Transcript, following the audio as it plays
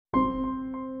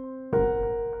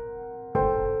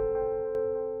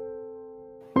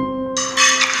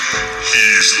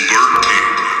lurking.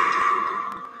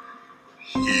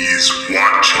 He's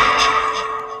watching.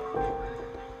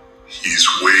 He's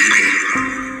waiting.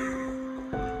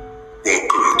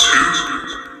 Welcome to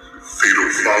Fatal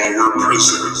Follower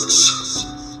Presents.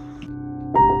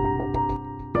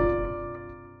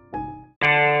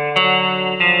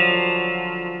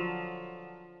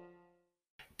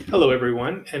 Hello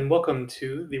everyone, and welcome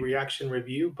to the reaction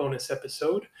review bonus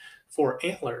episode for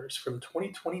Antlers from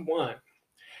 2021.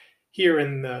 Here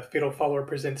in the Fatal Follower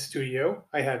Presents studio,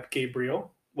 I have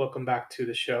Gabriel. Welcome back to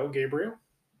the show, Gabriel.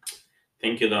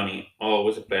 Thank you, Donnie.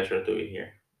 Always a pleasure to be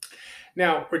here.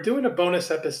 Now, we're doing a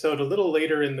bonus episode a little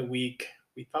later in the week.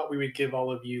 We thought we would give all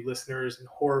of you listeners and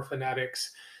horror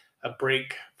fanatics a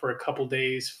break for a couple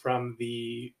days from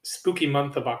the spooky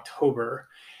month of October.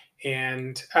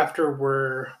 And after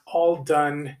we're all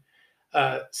done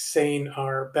saying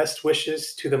our best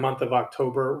wishes to the month of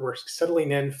October, we're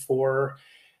settling in for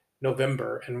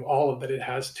November and all of that it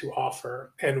has to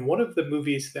offer. And one of the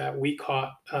movies that we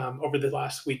caught over the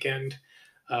last weekend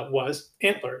was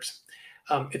Antlers.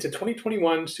 It's a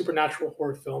 2021 supernatural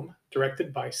horror film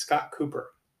directed by Scott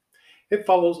Cooper. It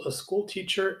follows a school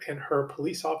teacher and her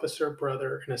police officer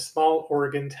brother in a small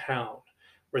Oregon town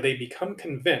where they become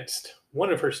convinced one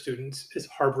of her students is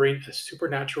harboring a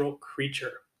supernatural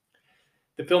creature.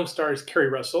 The film stars Kerry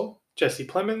Russell, Jesse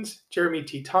Plemons, Jeremy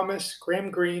T. Thomas, Graham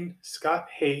Greene, Scott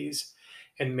Hayes,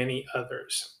 and many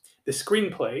others. The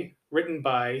screenplay, written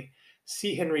by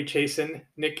C. Henry Chasen,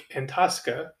 Nick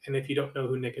Antosca, and if you don't know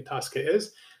who Nick Antosca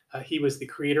is, he was the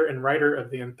creator and writer of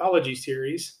the anthology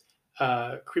series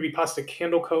Creepypasta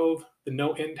Candle Cove, The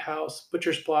No End House,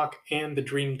 Butcher's Block, and The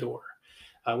Dream Door,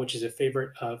 which is a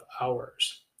favorite of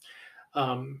ours.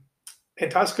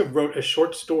 Antosca wrote a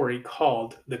short story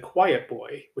called The Quiet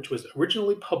Boy, which was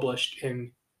originally published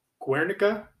in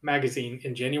Guernica magazine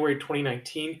in January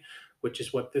 2019, which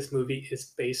is what this movie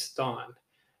is based on.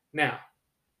 Now,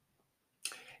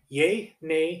 yay,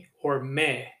 nay, or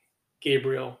meh,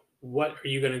 Gabriel, what are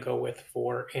you going to go with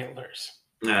for Antlers?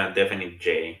 Definitely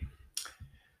J.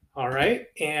 All right,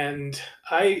 and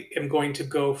I am going to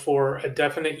go for a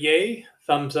definite yay,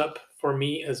 thumbs up for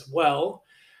me as well.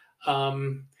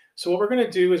 So what we're going to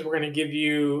do is we're going to give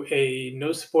you a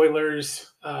no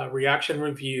spoilers reaction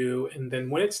review, and then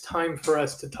when it's time for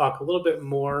us to talk a little bit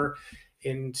more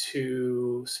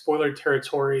into spoiler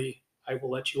territory, I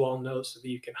will let you all know so that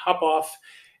you can hop off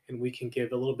and we can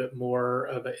give a little bit more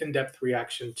of an in-depth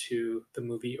reaction to the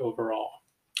movie overall.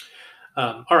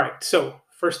 All right, so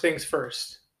first things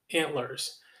first,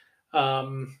 Antlers.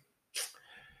 What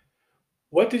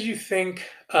did you think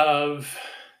of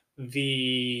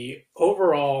the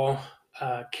overall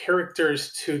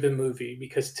characters to the movie?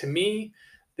 Because to me,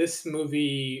 this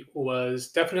movie was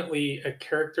definitely a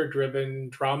character-driven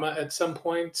drama at some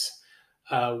points,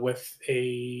 with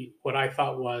what I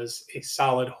thought was a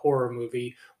solid horror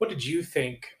movie. What did you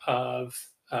think of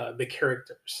the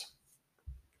characters?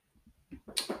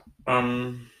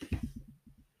 I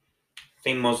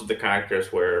think most of the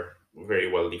characters were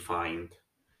very well defined.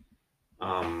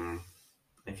 I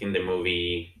think the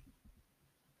movie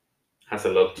has a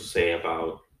lot to say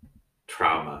about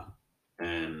trauma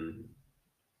and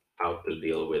how to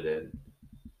deal with it.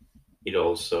 It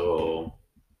also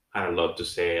had a lot to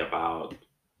say about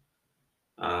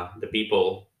the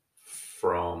people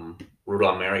from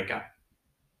rural America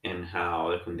and how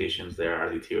the conditions there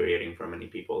are deteriorating for many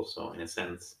people. So, in a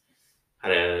sense,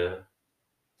 had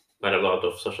quite a lot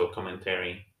of social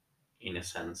commentary, in a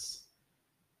sense,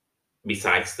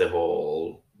 besides the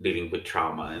whole dealing with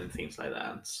trauma and things like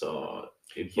that. So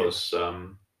it was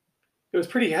It was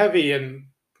pretty heavy in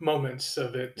moments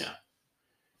of it. Yeah.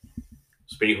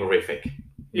 It's pretty horrific.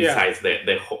 Yeah. Besides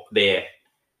the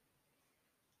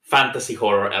fantasy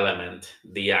horror element,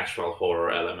 the actual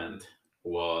horror element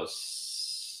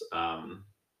was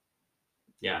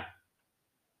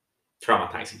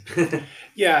traumatizing.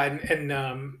 Yeah, and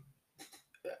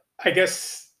I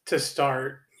guess to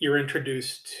start, you're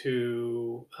introduced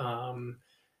to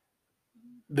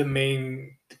the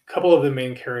couple of the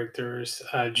main characters.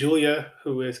 Julia,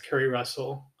 who is Kerry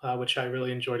Russell, which I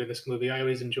really enjoyed in this movie. I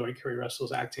always enjoy Kerry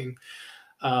Russell's acting.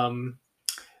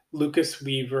 Lucas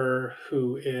Weaver,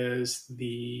 who is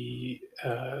the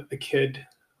kid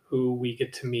who we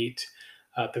get to meet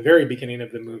at the very beginning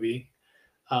of the movie.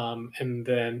 And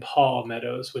then Paul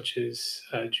Meadows, which is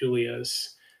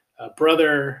Julia's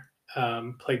brother,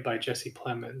 played by Jesse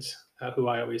Plemons, who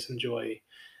I always enjoy,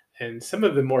 and some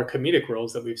of the more comedic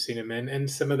roles that we've seen him in, and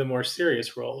some of the more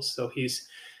serious roles. So he's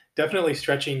definitely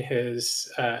stretching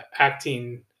his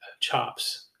acting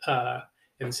chops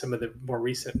in some of the more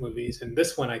recent movies. And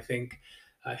this one, I think,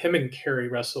 him and Carrie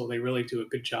Russell, they really do a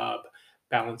good job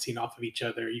balancing off of each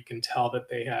other. You can tell that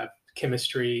they have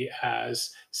chemistry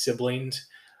as siblings.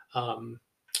 Um,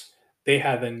 they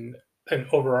have an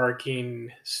overarching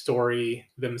story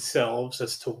themselves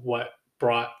as to what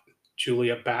brought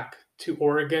Julia back to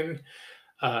Oregon,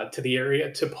 to the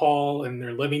area, to Paul, and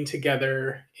they're living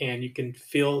together, and you can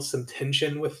feel some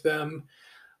tension with them.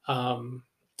 Um,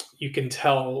 you can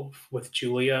tell with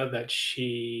Julia that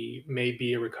she may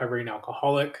be a recovering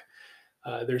alcoholic.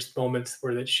 There's moments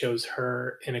where that shows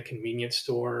her in a convenience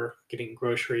store getting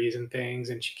groceries and things,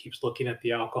 and she keeps looking at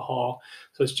the alcohol.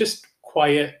 So it's just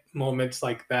quiet moments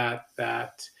like that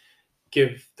that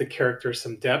give the character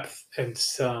some depth and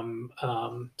some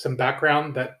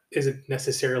background that isn't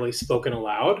necessarily spoken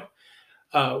aloud,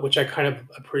 which I kind of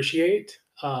appreciate.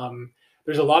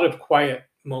 There's a lot of quiet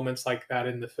moments like that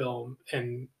in the film,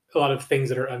 and a lot of things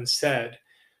that are unsaid,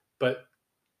 but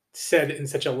said in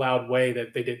such a loud way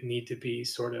that they didn't need to be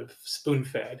sort of spoon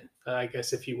fed, I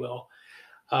guess, if you will.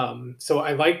 So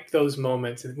I like those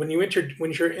moments. And when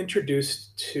you're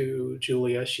introduced to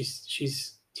Julia,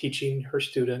 she's teaching her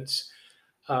students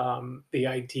the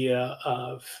idea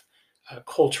of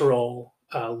cultural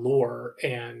lore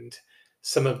and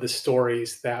some of the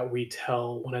stories that we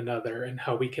tell one another and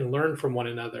how we can learn from one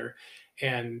another.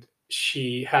 And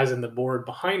she has in the board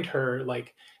behind her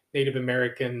like Native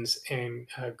Americans and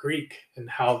Greek, and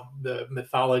how the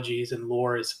mythologies and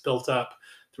lore is built up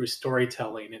through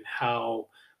storytelling, and how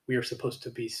we are supposed to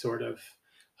be sort of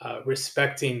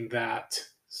respecting that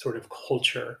sort of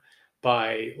culture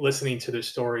by listening to their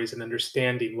stories and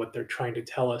understanding what they're trying to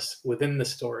tell us within the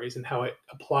stories and how it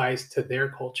applies to their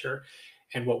culture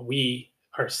and what we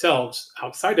ourselves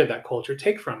outside of that culture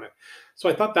take from it. So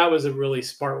I thought that was a really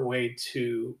smart way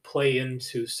to play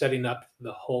into setting up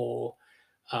the whole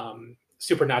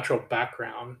supernatural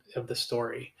background of the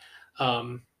story.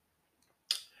 Um,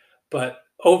 but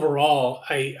overall,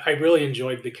 I really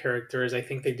enjoyed the characters. I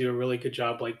think they do a really good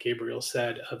job, like Gabriel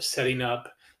said, of setting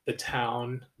up the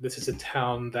town. This is a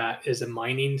town that is a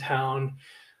mining town.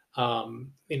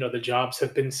 The jobs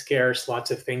have been scarce.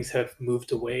 Lots of things have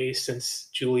moved away since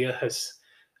Julia has,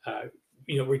 uh,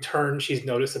 returned. She's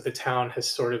noticed that the town has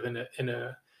sort of in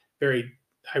a very,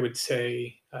 I would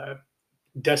say,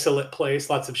 desolate place.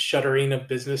 Lots of shuttering of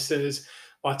businesses.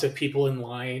 Lots of people in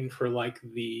line for like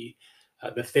the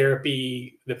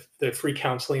therapy, the free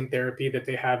counseling therapy that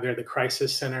they have there, the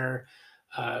crisis center.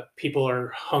 People are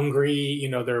hungry,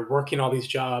 they're working all these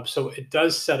jobs. So it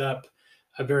does set up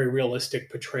a very realistic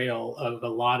portrayal of a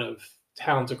lot of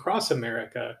towns across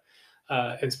America,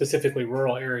 and specifically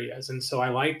rural areas. And so I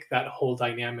like that whole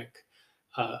dynamic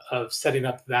of setting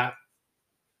up that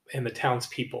and the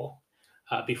townspeople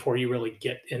before you really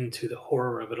get into the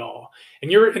horror of it all. And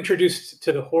you're introduced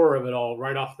to the horror of it all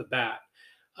right off the bat.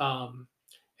 Um,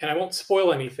 and I won't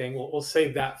spoil anything. We'll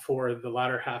save that for the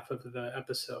latter half of the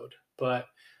episode. But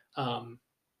um,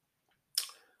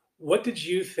 what did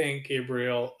you think,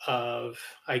 Gabriel, of,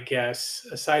 I guess,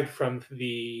 aside from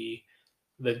the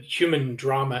human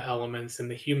drama elements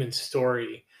and the human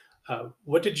story,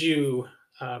 what did you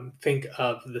think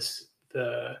of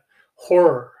the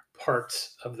horror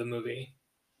parts of the movie?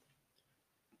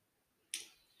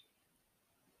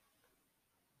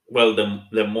 Well,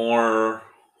 the more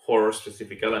horror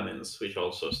specific elements, which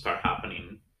also start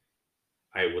happening,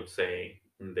 I would say,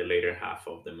 in the later half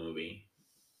of the movie,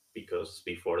 because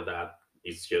before that,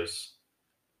 it's just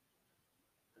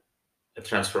a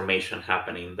transformation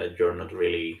happening that you're not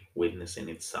really witnessing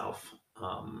itself.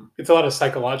 It's a lot of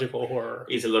psychological horror.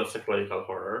 It's a lot of psychological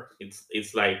horror.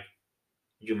 It's like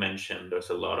you mentioned. There's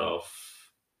a lot of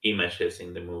images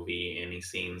in the movie, any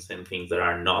scenes and things that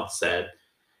are not said,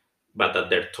 but that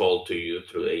they're told to you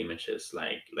through the images.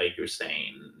 Like you're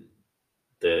saying,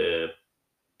 the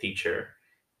teacher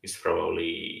is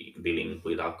probably dealing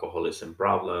with alcoholism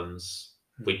problems,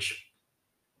 which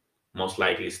most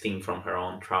likely stem from her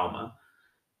own trauma,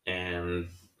 and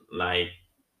like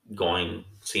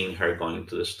seeing her going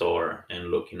to the store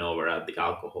and looking over at the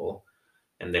alcohol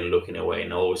and then looking away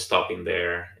and always stopping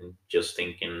there and just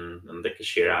thinking, and the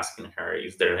cashier asking her,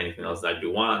 is there anything else that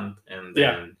you want? And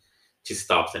then she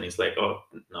stops and it's like, oh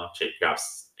no, she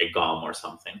grabs a gum or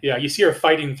something. Yeah, you see her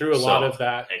fighting through a lot of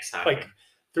that. Exactly. Like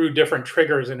through different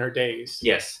triggers in her days.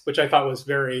 Yes. Which I thought was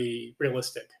very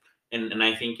realistic. And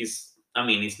I think it's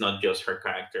not just her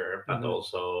character, but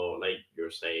also, like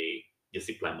you say,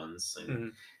 Jesse Plemons,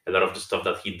 and a lot of the stuff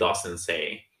that he doesn't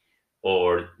say,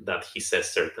 or that he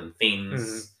says certain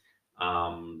things.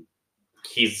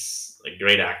 He's a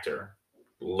great actor,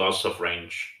 lots of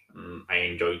range. I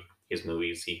enjoy his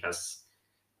movies. He has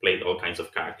played all kinds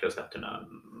of characters up to now.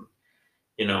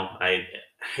 I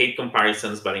hate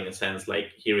comparisons, but in a sense,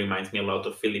 like he reminds me a lot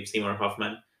of Philip Seymour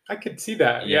Hoffman. I could see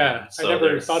that. Yeah, Yeah, I so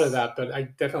never thought of there's that, but I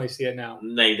definitely see it now.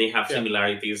 they have Yeah.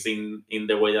 similarities in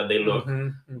the way that they look, Hmm.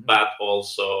 but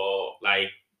also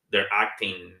like their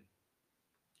acting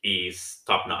is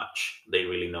top notch. They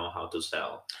really know how to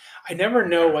sell I never the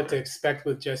know what to character. expect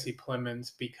with Jesse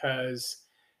Plemons because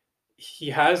he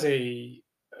has a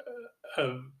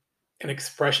an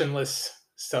expressionless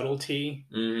subtlety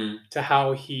Hmm. to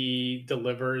how he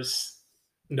delivers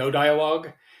no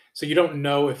dialogue. So you don't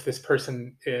know if this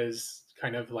person is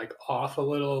kind of like off a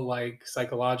little, like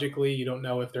psychologically. You don't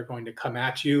know if they're going to come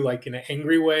at you like in an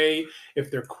angry way, if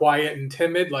they're quiet and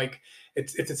timid. Like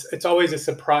it's always a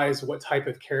surprise what type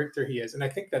of character he is, and I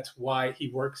think that's why he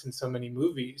works in so many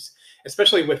movies,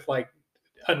 especially with like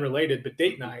unrelated but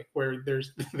date night where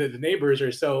there's the neighbors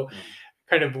are so Yeah.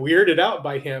 kind of weirded out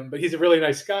by him, but he's a really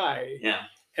nice guy. Yeah.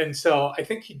 And so I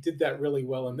think he did that really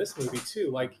well in this movie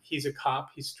too. Like he's a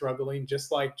cop, he's struggling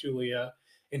just like Julia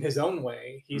in his own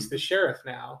way. He's the Mhm. sheriff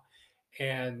now.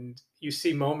 And you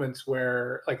see moments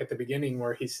where, like at the beginning,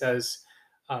 where he says,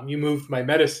 "You moved my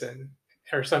medicine"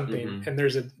 or something, Mhm. and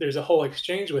there's a whole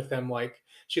exchange with them. Like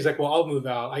she's like, "Well, I'll move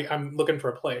out. I'm looking for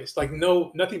a place." Like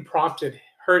no, nothing prompted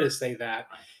her to say that,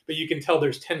 Right. but you can tell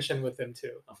there's tension with them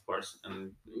too. Of course,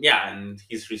 and yeah, and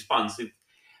his response.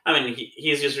 I mean,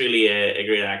 he's just really a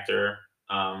great actor.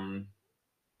 Um,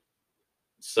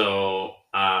 so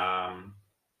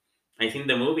I think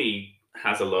the movie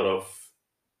has a lot of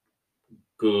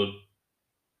good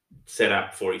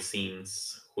setup for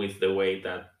scenes with the way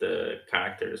that the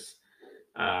characters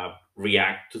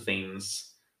react to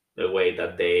things, the way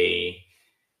that they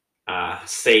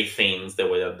say things, the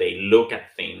way that they look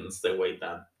at things, the way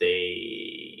that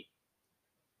they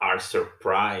are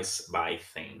surprised by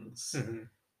things. Mhm.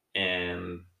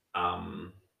 And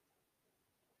um,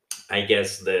 I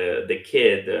guess the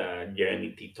kid,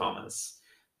 Jeremy T. Thomas,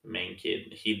 the main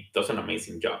kid, he does an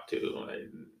amazing job too.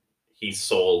 He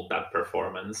sold that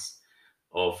performance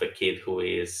of a kid who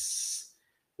is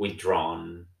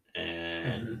withdrawn Mhm.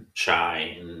 and shy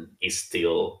and is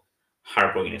still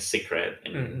harboring a secret,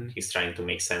 and Mhm. he's trying to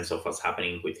make sense of what's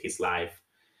happening with his life.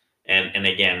 And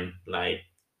again, like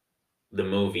the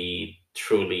movie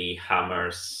truly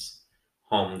hammers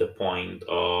home the point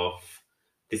of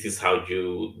this is how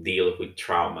you deal with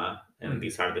trauma, and Mhm.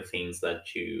 these are the things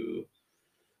that you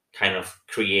kind of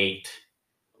create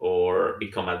or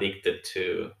become addicted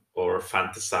to or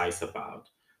fantasize about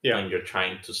Yeah. when you're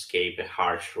trying to escape a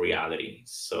harsh reality.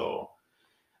 So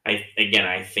I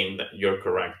think that you're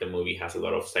correct. The movie has a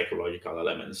lot of psychological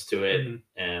elements to it,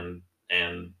 Mhm.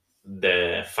 and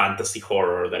the fantasy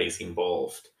horror that is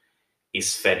involved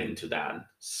is fed into that.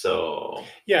 So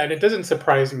Yeah, and it doesn't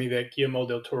surprise me that Guillermo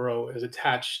del Toro is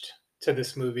attached to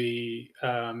this movie,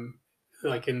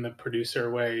 like in the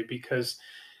producer way, because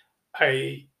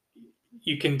I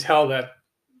you can tell that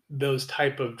those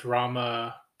type of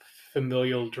drama,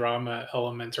 familial drama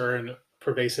elements are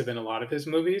pervasive in a lot of his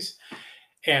movies,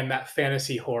 and that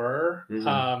fantasy horror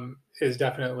mhm, is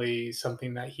definitely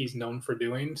something that he's known for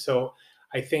doing. So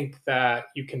I think that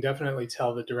you can definitely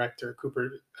tell the director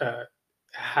Cooper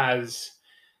has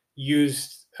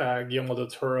used Guillermo del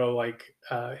Toro like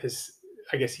his.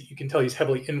 I guess you can tell he's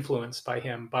heavily influenced by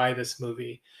him by this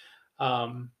movie,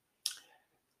 um,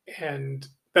 and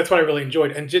that's what I really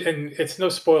enjoyed. And it's no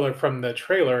spoiler from the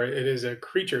trailer. It is a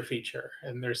creature feature,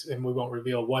 and we won't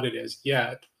reveal what it is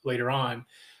yet later on.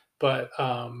 But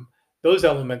those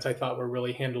elements I thought were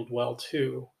really handled well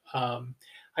too.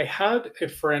 I had a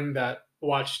friend that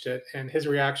watched it, and his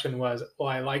reaction was, "Well,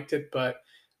 I liked it, but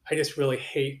I just really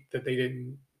hate that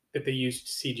they used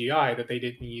CGI, that they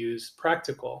didn't use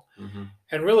practical." mhm,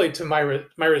 And really, to my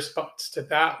response to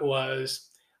that was,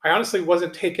 I honestly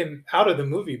wasn't taken out of the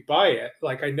movie by it.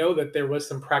 Like I know that there was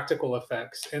some practical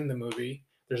effects in the movie.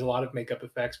 There's a lot of makeup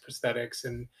effects, prosthetics,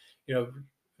 and you know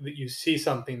that you see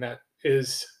something that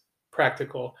is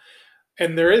practical,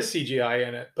 and there is CGI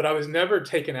in it. But I was never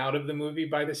taken out of the movie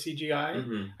by the CGI.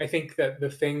 mhm, I think that the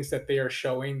things that they are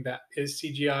showing that is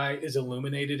CGI is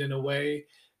illuminated in a way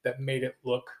that made it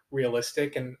look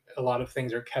realistic, and a lot of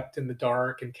things are kept in the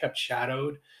dark and kept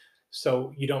shadowed,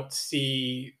 so you don't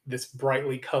see this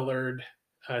brightly colored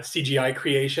CGI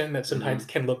creation that sometimes mhm.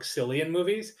 can look silly in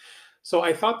movies. So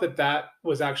I thought that that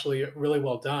was actually really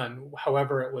well done.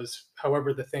 However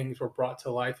the things were brought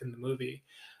to life in the movie.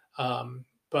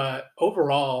 But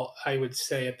overall, I would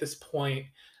say at this point,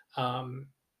 um,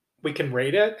 we can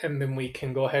rate it, and then we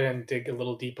can go ahead and dig a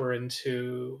little deeper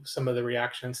into some of the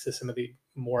reactions to some of the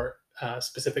more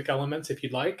specific elements if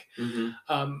you'd like.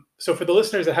 Mm-hmm. So for the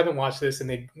listeners that haven't watched this,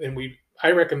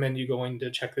 I recommend you going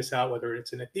to check this out, whether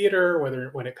it's in a theater, whether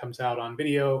when it comes out on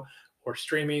video or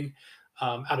streaming.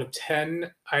 Out of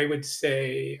 10, I would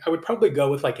say I would probably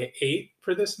go with like an 8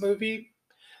 for this movie.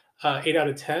 8 out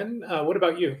of 10. What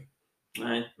about you?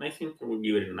 I think I would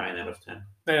give it a 9 out of 10.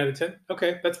 9 out of 10.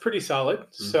 Okay, that's pretty solid.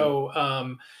 Mm-hmm.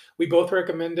 So we both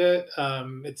recommend it.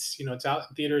 It's out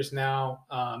in theaters now.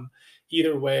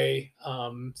 Either way,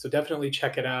 so definitely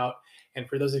check it out. And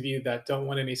for those of you that don't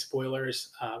want any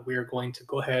spoilers, we are going to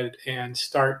go ahead and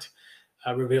start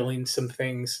revealing some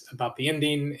things about the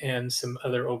ending and some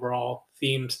other overall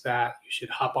themes that you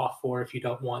should hop off for if you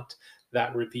don't want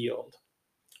that revealed.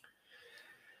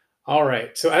 All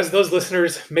right. So as those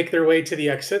listeners make their way to the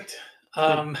exit,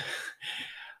 I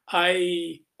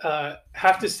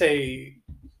have to say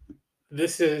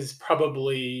this is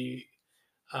probably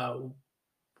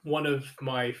one of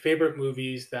my favorite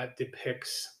movies that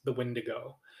depicts the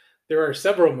Wendigo. There are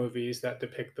several movies that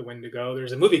depict the Wendigo.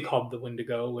 There's a movie called The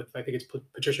Wendigo with, I think it's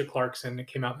Patricia Clarkson. It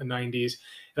came out in the 90s.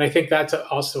 And I think that's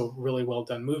also a really well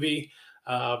done movie.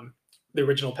 The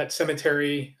original Pet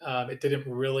Sematary, it didn't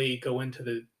really go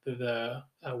into the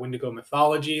Wendigo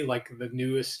mythology like the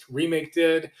newest remake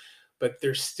did, but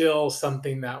there's still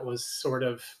something that was sort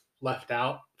of left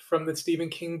out from the Stephen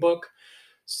King book.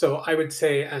 So I would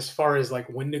say, as far as like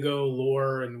Wendigo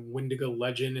lore and Wendigo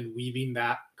legend and weaving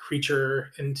that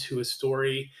creature into a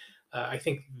story, I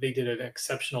think they did an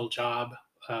exceptional job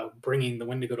bringing the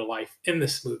Wendigo to life in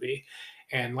this movie.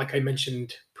 And like I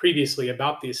mentioned previously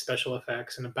about these special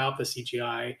effects and about the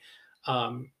CGI,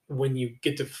 when you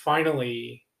get to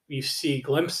finally, you see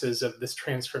glimpses of this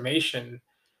transformation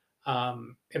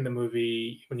in the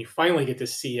movie, when you finally get to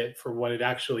see it for what it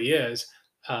actually is,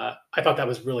 I thought that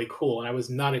was really cool. And I was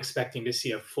not expecting to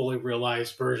see a fully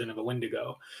realized version of a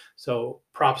Wendigo. So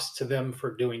props to them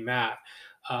for doing that.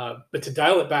 But to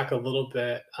dial it back a little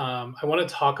bit, I want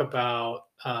to talk about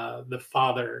the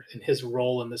father and his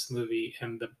role in this movie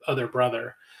and the other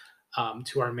brother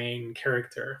to our main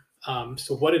character.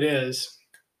 So what it is,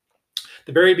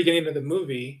 the very beginning of the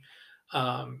movie,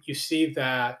 you see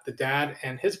that the dad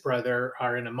and his brother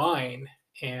are in a mine,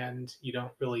 and you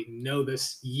don't really know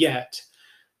this yet,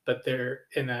 but they're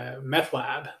in a meth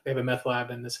lab. They have a meth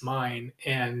lab in this mine,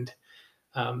 and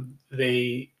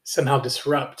they somehow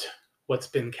disrupt what's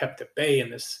been kept at bay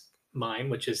in this mine,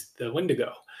 which is the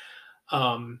Wendigo.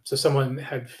 So someone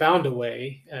had found a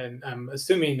way, and I'm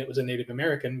assuming it was a Native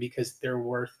American because there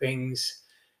were things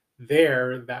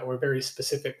there that were very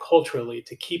specific culturally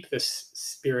to keep this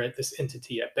spirit, this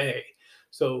entity at bay.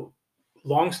 So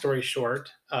long story short,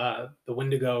 the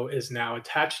Wendigo is now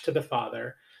attached to the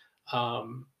father.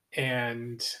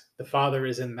 And the father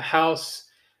is in the house.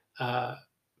 The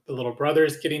little brother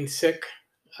is getting sick.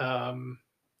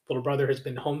 Little brother has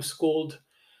been homeschooled,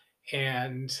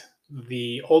 and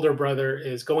the older brother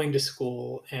is going to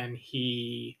school, and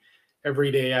he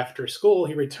every day after school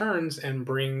he returns and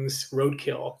brings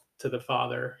roadkill to the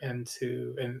father and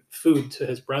food to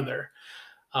his brother.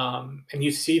 And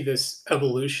you see this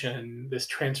evolution, this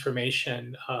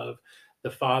transformation of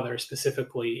the father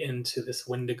specifically into this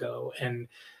Wendigo. And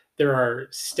there are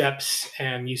steps,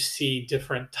 and you see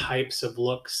different types of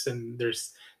looks, and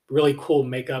there's really cool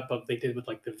makeup of they did with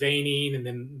like the veining,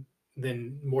 and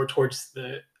then more towards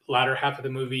the latter half of the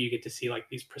movie you get to see like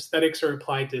these prosthetics are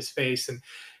applied to his face, and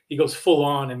he goes full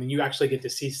on, and then you actually get to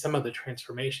see some of the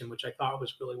transformation, which I thought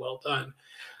was really well done.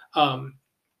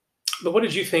 But what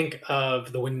did you think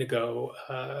of the Wendigo?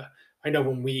 I know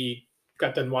when we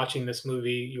got done watching this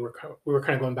movie, we were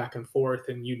kind of going back and forth,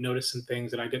 and you noticed some things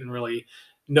that I didn't really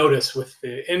notice with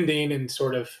the ending and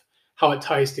sort of how it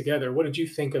ties together. What did you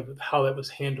think of how that was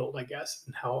handled, I guess,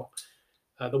 and how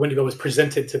the Wendigo was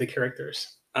presented to the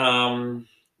characters?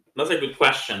 That's a good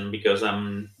question because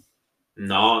I'm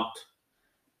not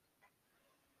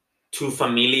too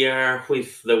familiar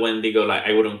with the Wendigo. Like,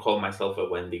 I wouldn't call myself a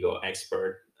Wendigo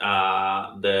expert.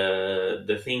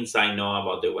 The things I know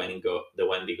about the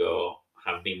Wendigo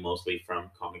have been mostly from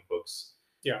comic books.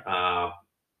 Yeah.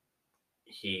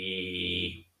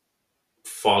 He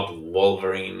fought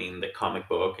Wolverine in the comic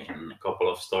book and a couple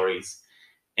of stories,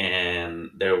 and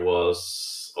there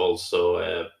was also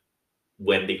a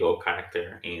Wendigo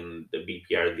character in the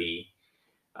BPRD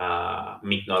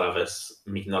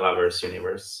Mignola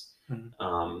universe.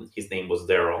 Mm-hmm. His name was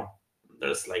Daryl.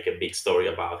 There's like a big story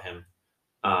about him.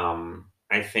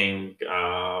 I think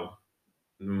the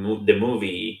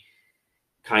movie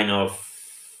kind of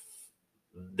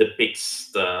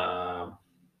depicts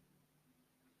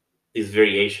this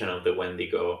variation of the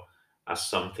Wendigo as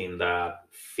something that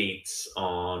feeds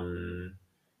on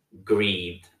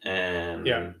greed Yeah.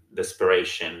 and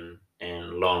desperation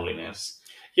and loneliness.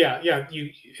 Yeah.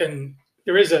 And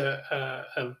there is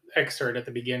a excerpt at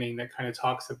the beginning that kind of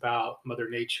talks about Mother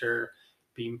Nature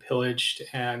being pillaged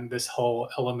and this whole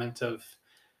element of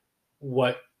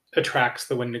what attracts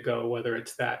the Wendigo, whether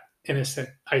it's that innocent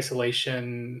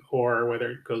isolation or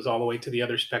whether it goes all the way to the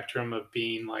other spectrum of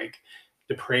being like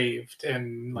depraved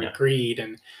and like Yeah. greed.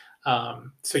 And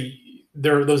so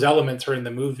there, those elements are in the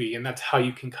movie, and that's how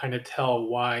you can kind of tell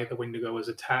why the Wendigo is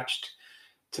attached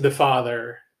to the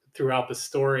father throughout the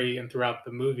story and throughout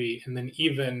the movie, and then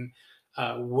even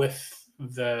with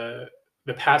the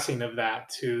passing of that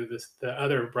to the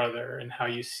other brother, and how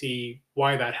you see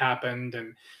why that happened.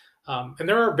 And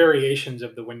there are variations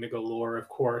of the Wendigo lore, of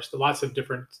course. Lots of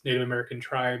different Native American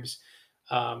tribes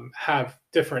have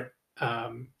different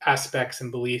aspects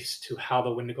and beliefs to how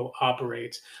the Wendigo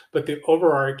operates. But the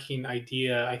overarching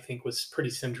idea, I think, was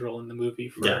pretty central in the movie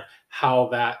for Yeah. how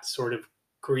that sort of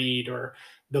greed or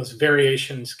those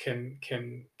variations can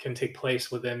take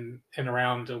place within and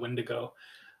around a Wendigo.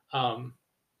 Um,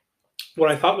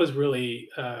 what I thought was really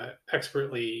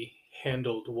expertly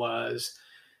handled was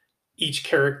each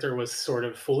character was sort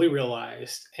of fully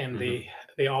realized, and Mhm.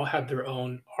 they all had their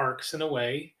own arcs in a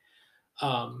way.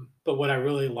 But what I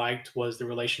really liked was the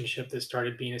relationship that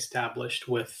started being established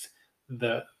with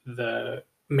the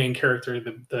main character,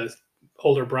 the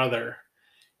older brother,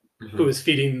 who Mhm. was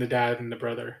feeding the dad and the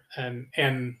brother,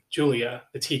 and Julia,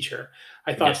 the teacher.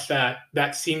 I thought Yes. that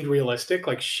that seemed realistic.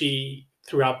 Like she,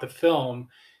 throughout the film,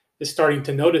 is starting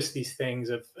to notice these things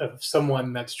of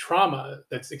someone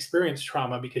that's experienced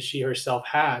trauma because she herself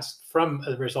has from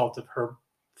a result of her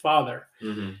father.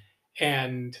 Mhm.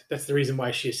 And that's the reason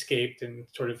why she escaped and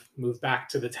sort of moved back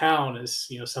to the town, is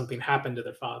something happened to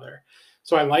their father.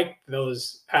 So I liked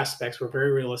those aspects, were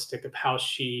very realistic of how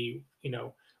she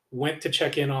went to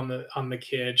check in on the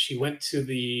kid. She went to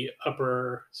the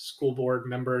upper school board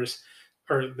members,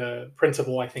 or the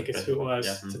principal, I The think is who it principal. Yeah.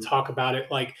 was, to Mhm. talk about it.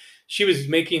 Like, she was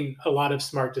making a lot of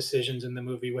smart decisions in the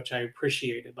movie, which I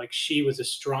appreciated. Like, she was a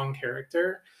strong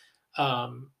character,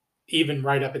 um, even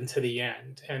right up into the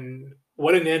end. And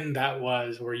what an end that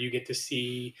was, where you get to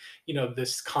see,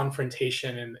 this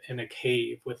confrontation in a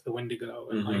cave with the Wendigo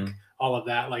and like Mhm. all of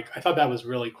that. Like, I thought that was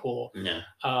really cool. Yeah.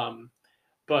 Um,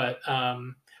 but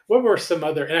what were some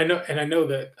other? And I know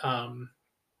that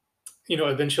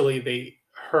eventually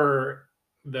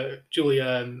the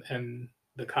Julia and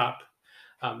the cop,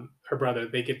 her brother,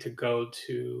 they get to go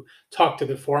to talk to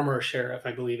the former sheriff,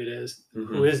 I believe it is, who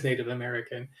Mhm. is Native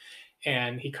American,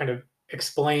 and he kind of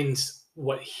explains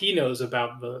what he knows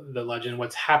about the legend,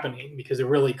 what's happening, because they're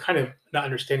really kind of not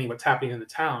understanding what's happening in the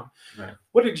town. Right.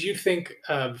 What did you think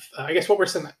of? I guess what were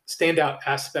some standout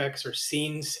aspects or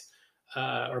scenes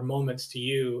or moments to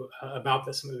you about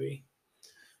this movie?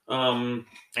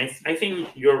 I think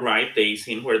you're right. They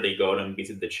scene where they go and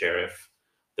visit the sheriff,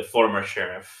 the former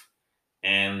sheriff,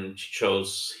 and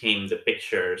shows him the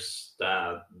pictures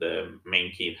that the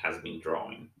main kid has been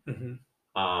drawing. Hmm.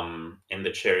 And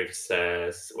the sheriff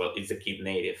says, "Well, is the kid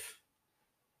native?"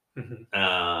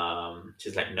 Hmm.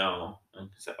 She's like, "No," and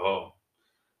he's like, "Oh."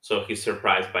 So he's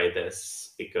surprised by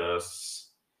this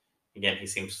because, again, he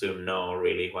seems to know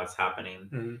really what's happening.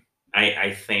 Hmm.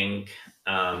 I think,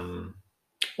 um,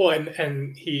 Well,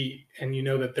 and you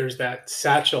know that there's that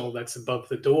satchel that's above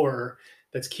the door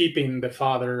that's keeping the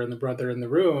father and the brother in the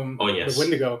room, oh the yes,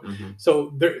 Wendigo. hmm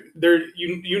So there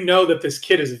you know that this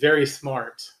kid is very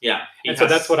smart. yeah, he And so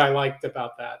that's has, what I liked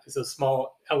about that, is those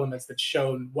small elements that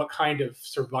showed what kind of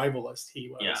survivalist he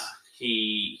yeah, was.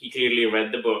 he clearly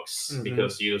read the books Hmm.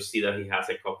 because you see that he has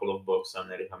a couple of books on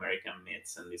Native American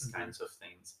myths and these Hmm. kinds of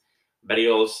things. But he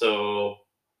also,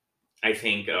 I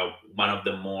think, one of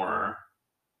the more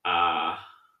uh,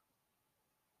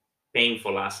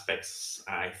 painful aspects,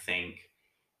 I think,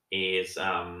 is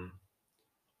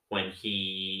when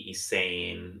he is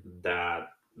saying that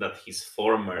his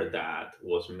former dad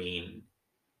was mean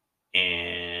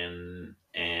and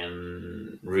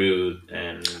rude, Oh,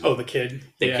 and the kid.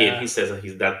 the kid, he Yeah. says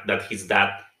that his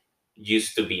dad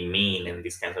used to be mean and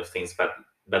these kinds of things,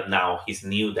 but now his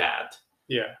new dad,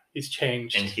 Yeah. He's and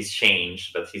changed. he's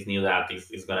changed, but his new dad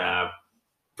is gonna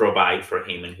provide for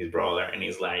him and his brother, and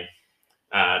he's like,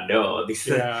 no, this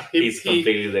Yeah. he's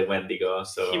completely the Wendigo.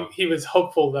 So He was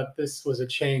hopeful that this was a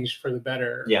change for the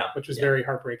better, yeah, which was yeah. very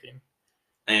heartbreaking.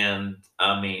 And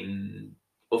I mean,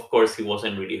 of course, he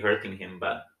wasn't really hurting him,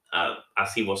 but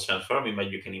as he was transforming,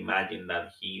 but you can imagine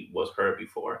that he was hurt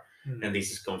before. Mm. And this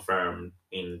is confirmed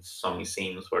in some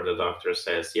scenes where the doctor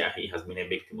says, yeah, he has been a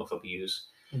victim of abuse.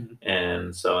 Mhm.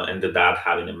 and the dad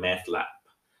having a meth lab.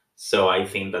 So I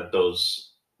think that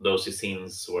those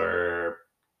scenes were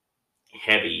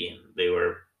heavy and they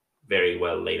were very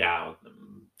well laid out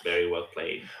and very well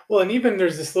played. Well, and even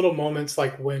there's this little moments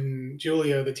like when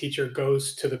Julia, the teacher,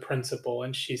 goes to the principal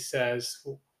and she says,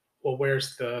 "Well,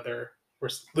 where's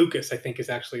Lucas?" I think is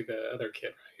actually the other kid,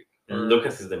 right? And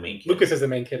Lucas is the main kid. Lucas is the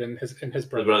main kid, and his The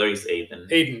brother. brother is Aiden.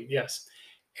 Aiden, yes.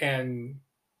 And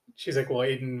she's like, "Well,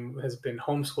 Aiden has been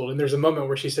homeschooled," and there's a moment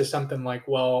where she says something like,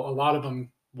 "Well, a lot of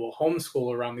them will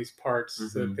homeschool around these parts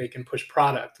so that they can push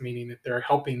product," meaning that they're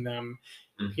helping them,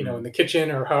 in the kitchen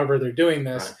or however they're doing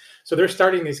this. Right. So they're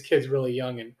starting these kids really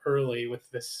young and early with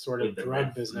this sort of With the drug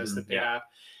meth. business that they Yeah. have.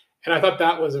 And I thought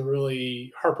that was a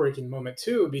really heartbreaking moment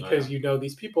too, because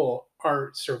these people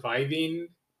are surviving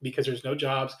because there's no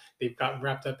jobs. They've gotten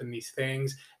wrapped up in these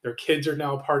things. Their kids are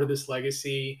now part of this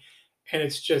legacy. And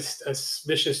it's just a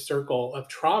vicious circle of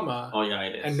trauma. Oh yeah,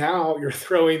 it is. And now you're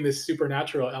throwing this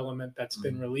supernatural element that's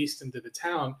been released into the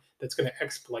town that's going to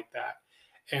exploit that.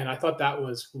 And I thought that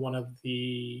was one of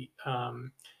the,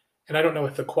 and I don't know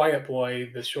if The Quiet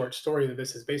Boy, the short story that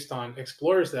this is based on,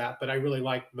 explores that, but I really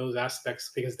like those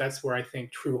aspects because that's where I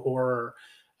think true horror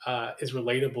is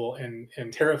relatable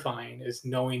and terrifying, is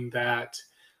knowing that,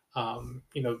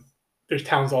 there's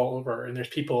towns all over and there's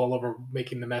people all over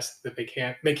making the best that they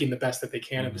can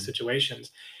of the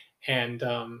situations. And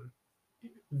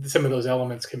some of those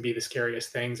elements can be the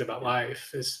scariest things about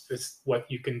life is what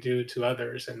you can do to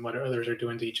others and what others are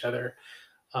doing to each other.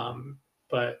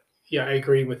 But yeah, I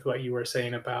agree with what you were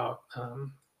saying about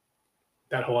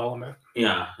that whole element.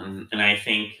 Yeah, and I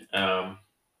think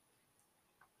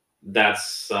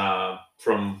that's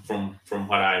from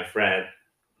what I've read,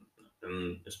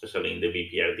 and especially in the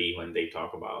BPRD, when they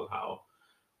talk about how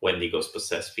Wendigos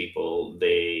possess people,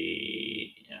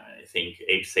 I think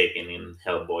Abe Sapien and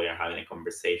Hellboy are having a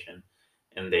conversation,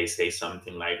 and they say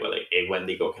something like, "Well, a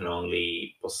Wendigo can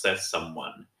only possess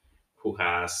someone who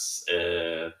has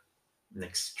an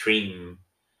extreme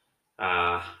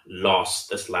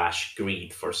lost /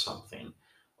 greed for something,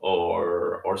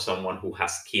 or someone who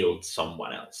has killed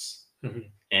someone else."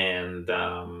 And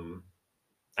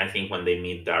I think when they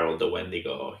meet Daryl the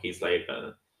Wendigo, he's like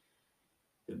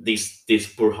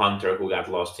this poor hunter who got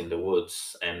lost in the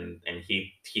woods, and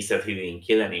he said he didn't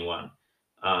kill anyone.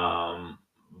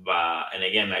 But and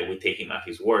again, like, we take him at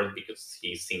his word because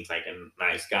he seems like a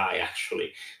nice guy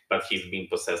actually, but he's been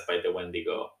possessed by the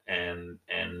Wendigo, and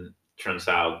turns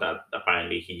out that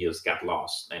apparently he just got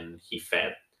lost and he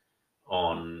fed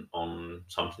on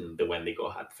something the Wendigo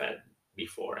had fed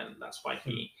before, and that's why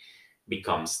he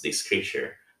becomes this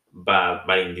creature. But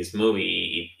in this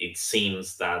movie, it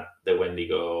seems that the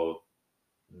Wendigo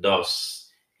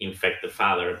does infect the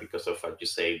father because of what you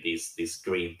say, this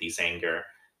greed, this anger,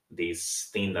 this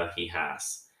thing that he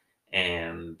has.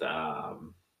 And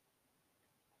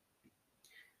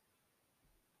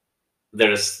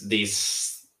there's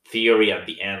this theory at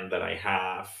the end that I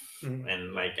have,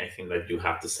 and like I think that you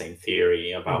have the same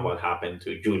theory about what happened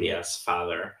to Julia's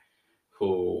father,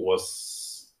 who was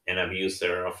an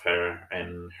abuser of her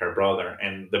and her brother,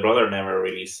 and the brother never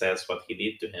really says what he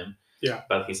did to him. Yeah,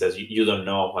 but he says, you don't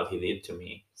know what he did to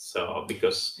me. So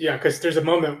because there's a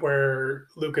moment where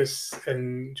Lucas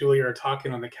and Julia are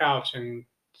talking on the couch, and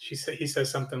he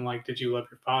says something like, "Did you love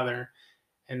your father?"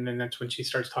 And then that's when she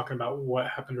starts talking about what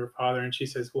happened to her father, and she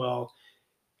says, "Well,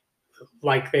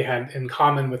 like they had in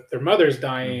common with their mothers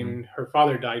dying, her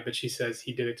father died, but she says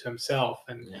he did it to himself."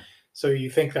 And so you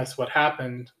think that's what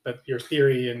happened, but your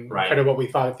theory and kind of what we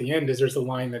thought at the end is there's a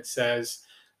line that says,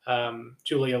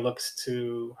 Julia looks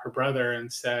to her brother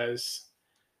and says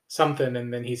something,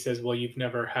 and then he says, "Well, you've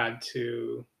never had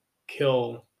to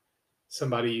kill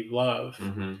somebody you love,"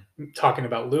 talking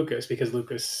about Lucas, because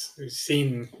Lucas has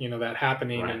seen that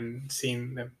happening and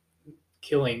seen them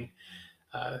killing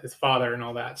his father and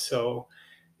all that. So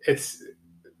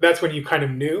that's when you kind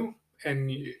of knew, and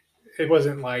it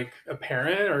wasn't like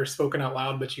apparent or spoken out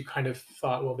loud, but you kind of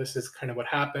thought, well, this is kind of what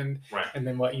happened. And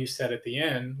then what you said at the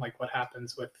end, like what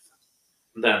happens with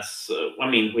that's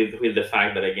with the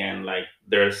fact that, again, like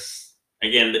there's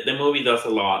the movie does a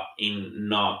lot in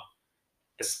not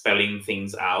spelling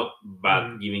things out,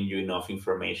 but giving you enough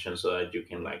information so that you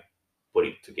can like put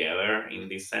it together in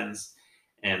this sense.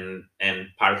 And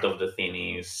part of the thing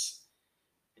is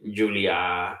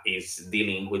Julia is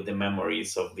dealing with the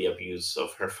memories of the abuse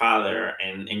of her father,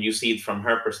 and you see it from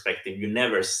her perspective. You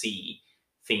never see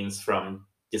things from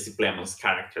Jesse Plemons'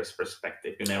 character's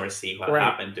perspective. You never see what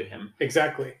happened to him.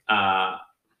 Exactly.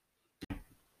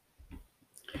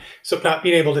 So not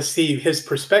being able to see his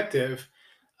perspective,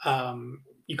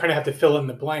 you kind of have to fill in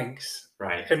the blanks.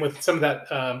 Right. And with some of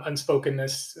that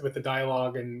unspokenness with the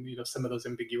dialogue and some of those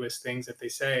ambiguous things that they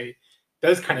say,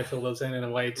 does kind of fill those in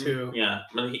a way too. Yeah,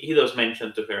 but he does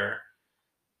mention to her,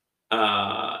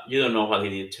 you don't know what he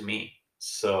did to me.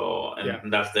 So, and Yeah.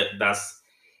 that's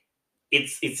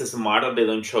it's smart that they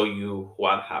don't show you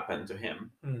what happened to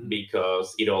him, Mhm.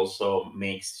 because it also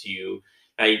makes you,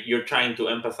 like, you're trying to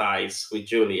empathize with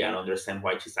Julie and understand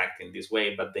why she's acting this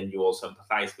way, but then you also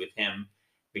empathize with him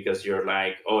because you're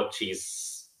like, oh,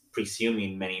 she's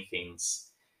presuming many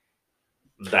things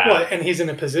that Well, and he's in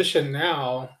a position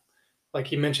now, like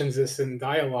he mentions this in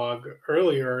dialogue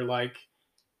earlier, like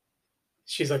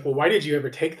she's like, well, why did you ever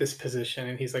take this position?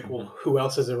 And he's like, well, who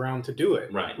else is around to do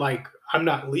it? Right. Like, I'm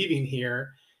not leaving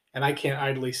here, and I can't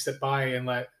idly sit by and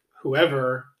let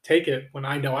whoever take it when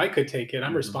I know I could take it.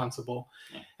 I'm responsible.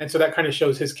 Yeah. And so that kind of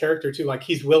shows his character too. Like,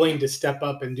 he's willing to step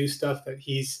up and do stuff that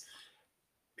he's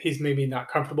maybe not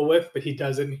comfortable with, but he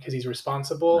does it because he's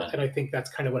responsible. Right. And I think that's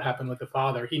kind of what happened with the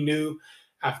father. He knew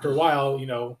after a while,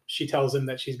 she tells him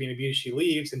that she's being abused, she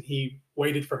leaves, and he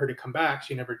waited for her to come back.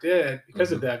 She never did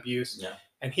because of the abuse. Yeah.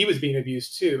 And he was being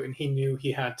abused too, and he knew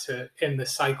he had to end the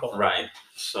cycle. Right.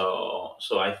 So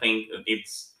I think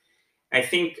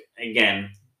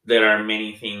again, there are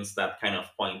many things that kind of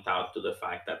point out to the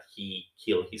fact that he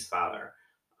killed his father.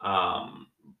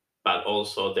 But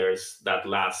also there's that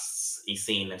last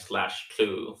scene /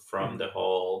 clue from the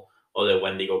whole, the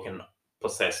Wendigo can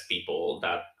possess people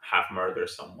that have murdered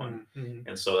someone.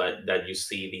 And so that you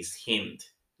see this hint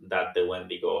that the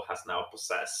Wendigo has now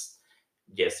possessed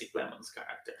Jesse Plemons'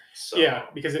 character. So, yeah,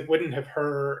 because it wouldn't have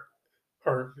her,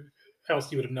 or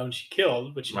else you would have known she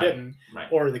killed, which she didn't,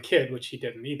 or the kid, which he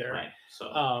didn't either. Right.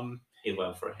 So it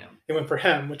went for him. It went for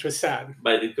him, which was sad.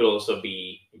 But it could also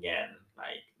be, again,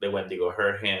 like the Wendigo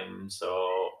hurt him.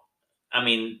 So, I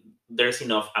mean, there's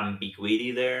enough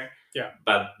ambiguity there. Yeah.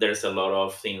 But there's a lot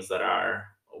of things that are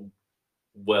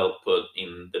well put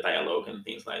in the dialogue and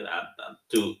things like that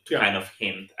to kind of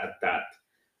hint at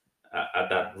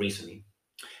that reasoning.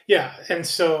 Yeah, and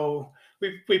so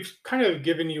we've kind of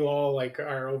given you all like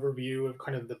our overview of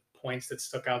kind of the points that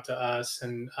stuck out to us,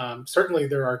 and certainly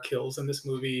there are kills in this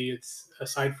movie. It's,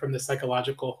 aside from the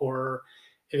psychological horror,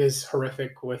 it is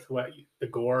horrific with what the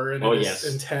gore, and it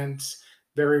is intense,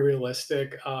 very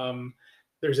realistic.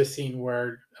 There's a scene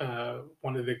where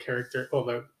one of the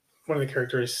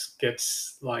characters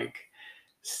gets like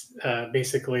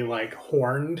basically like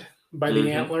horned by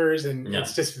the antlers, and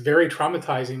it's just very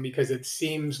traumatizing because it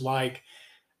seems like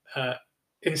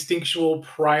instinctual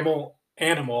primal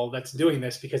animal that's doing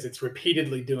this because it's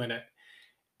repeatedly doing it,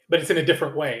 but it's in a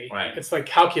different way. Right. It's like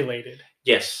calculated.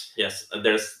 Yes.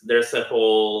 There's a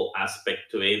whole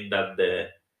aspect to it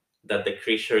that the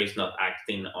creature is not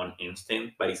acting on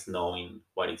instinct, but it's knowing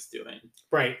what it's doing.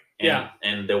 Right.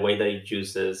 And the way that it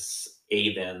uses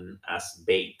Aiden as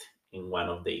bait in one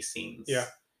of these scenes. Yeah.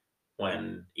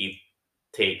 When it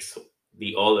takes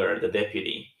the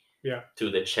deputy,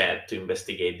 to the shed to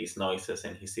investigate these noises,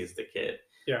 and he sees the kid.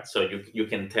 Yeah. So you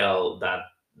can tell that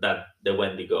the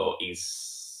Wendigo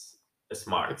is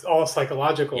smart. It's all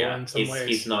psychological in some ways.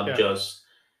 He's not just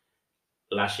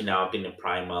lashing out in a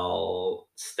primal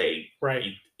state.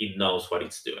 Right. It knows what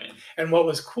it's doing. And what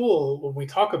was cool when we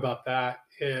talk about that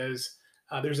is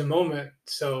there's a moment.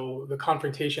 So the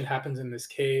confrontation happens in this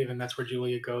cave, and that's where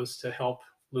Julia goes to help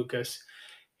Lucas.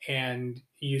 And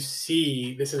you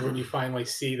see, this is when you finally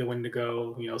see the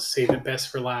Wendigo, save the best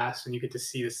for last, and you get to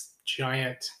see this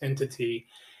giant entity,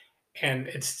 and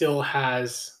it still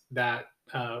has that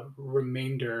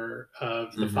remainder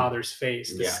of the father's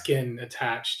face, the skin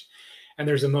attached. And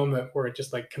there's a moment where it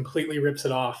just like completely rips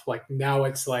it off. Like now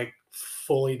it's like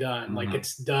fully done. Like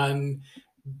it's done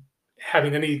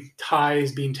having any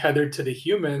ties being tethered to the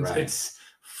humans. Right. It's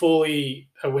fully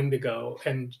a Wendigo,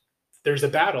 and there's a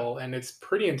battle, and it's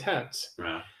pretty intense.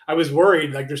 Yeah. I was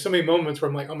worried. Like there's so many moments where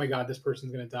I'm like, oh my God, this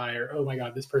person's going to die, or oh my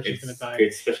God, this person's going to die.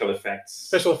 Great special effects.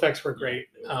 Special effects were great.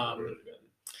 Yeah, really good.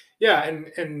 Yeah,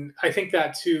 and I think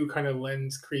that too kind of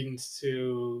lends credence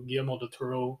to Guillermo del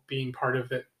Toro being part of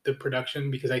the production,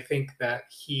 because I think that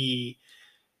he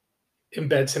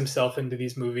embeds himself into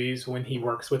these movies when he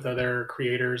works with other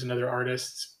creators and other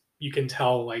artists. You can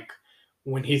tell like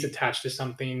when he's attached to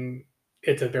something,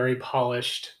 it's a very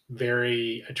polished,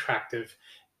 very attractive,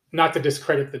 not to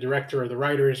discredit the director or the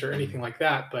writers or anything like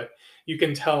that, but you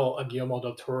can tell a Guillermo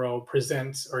del Toro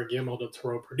presents or a Guillermo del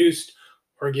Toro produced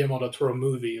or a Guillermo del Toro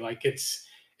movie. Like it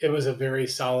was a very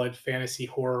solid fantasy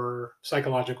horror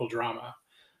psychological drama.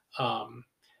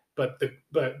 But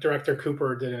director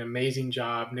Cooper did an amazing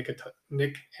job.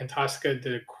 Nick Antosca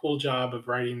did a cool job of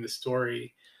writing the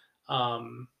story.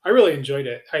 I really enjoyed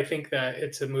it. I think that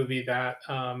it's a movie that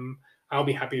I'll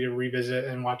be happy to revisit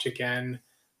and watch again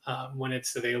when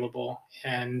it's available.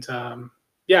 And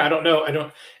yeah, I don't know. I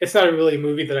don't. It's not a really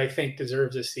movie that I think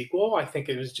deserves a sequel. I think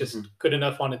it was just Mhm. good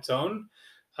enough on its own.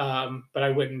 But I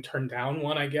wouldn't turn down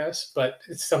one, I guess. But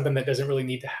it's something that doesn't really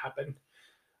need to happen.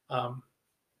 Um,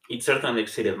 It certainly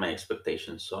exceeded my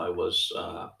expectations, so I was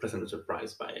pleasantly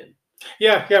surprised by it.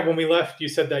 Yeah, yeah. When we left, you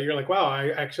said that you're like, "Wow, I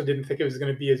actually didn't think it was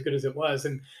going to be as good as it was."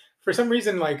 And for some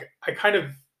reason, like I kind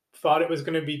of thought it was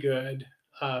going to be good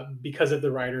because of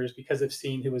the writers, because of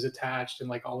seeing who was attached, and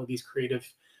like all of these creative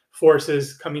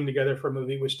forces coming together for a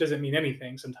movie, which doesn't mean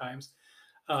anything sometimes.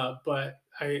 But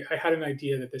I had an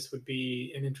idea that this would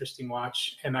be an interesting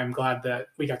watch, and I'm glad that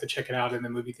we got to check it out in the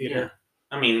movie Yeah, theater.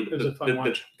 I mean, It was a fun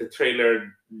watch. the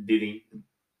trailer didn't.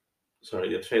 Sorry,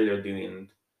 the trailer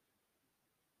didn't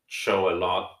show a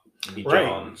lot Right.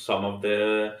 beyond some of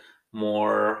the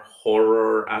more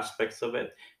horror aspects of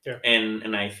it. Yeah.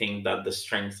 And I think that the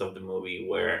strengths of the movie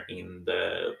were in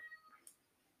the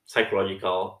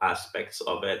psychological aspects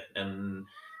of it and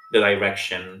the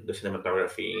direction, the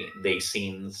cinematography, the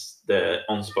scenes, the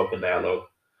unspoken dialogue.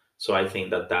 So I think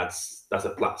that that's a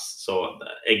plus. So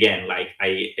again, like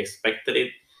I expected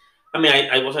it. I mean,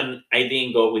 I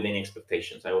didn't go with any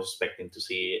expectations. I was expecting to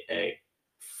see a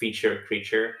feature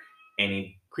creature, and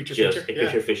it Creature just feature. a Yeah.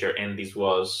 creature feature, and this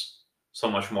was so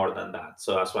much more than that.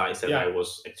 So that's why I said I Yeah.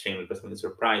 was extremely pleasantly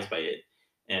surprised by it,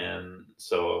 and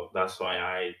so that's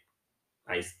why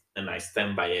I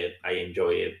stand by it. I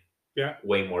enjoy it Yeah.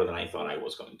 way more than I thought I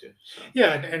was going to. So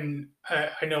Yeah, and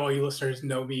I know all you listeners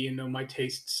know me and know my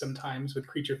tastes sometimes with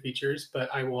creature features, but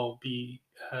I will be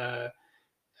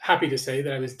happy to say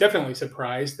that I was definitely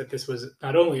surprised that this was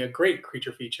not only a great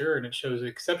creature feature and it shows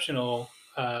exceptional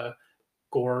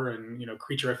gore and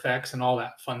creature effects and all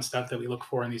that fun stuff that we look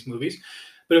for in these movies,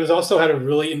 but it was also had a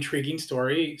really intriguing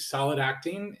story, solid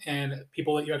acting, and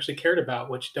people that you actually cared about,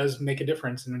 which does make a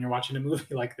difference when you're watching a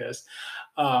movie like this.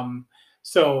 Um,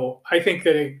 so I think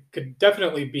that it could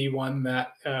definitely be one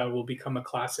that will become a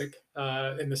classic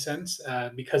in the sense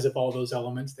because of all those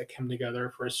elements that come together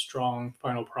for a strong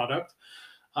final product.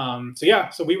 So yeah,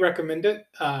 so we recommend it.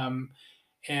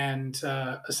 And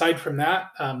aside from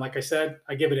that, like I said,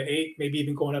 I give it an 8, maybe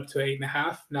even going up to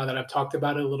 8.5. Now that I've talked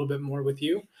about it a little bit more with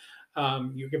you,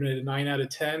 you're giving it a 9 out of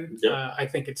 10. yep. I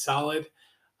think it's solid.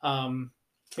 Um,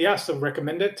 yeah, so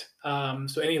recommend it.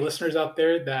 So any listeners out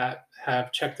there that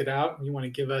have checked it out and you want to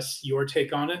give us your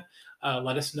take on it,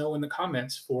 let us know in the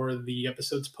comments for the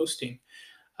episode's posting.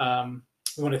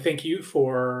 We want to thank you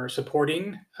for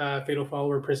supporting Fatal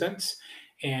Follower Presents,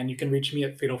 and you can reach me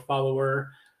at Fatal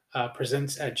Follower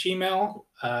Presents at Gmail.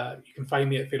 You can find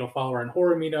me at Fatal Follower on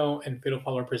Horrormino and Fatal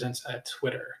Follower Presents at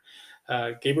Twitter.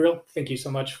 Gabriel, thank you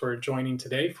so much for joining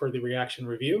today for the reaction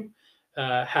review.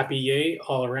 Happy yay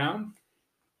all around.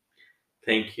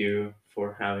 Thank you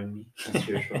for having me as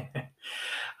usual.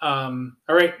 All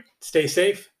right, stay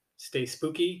safe, stay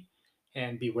spooky,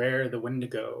 and beware the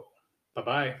Wendigo. Bye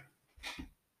bye.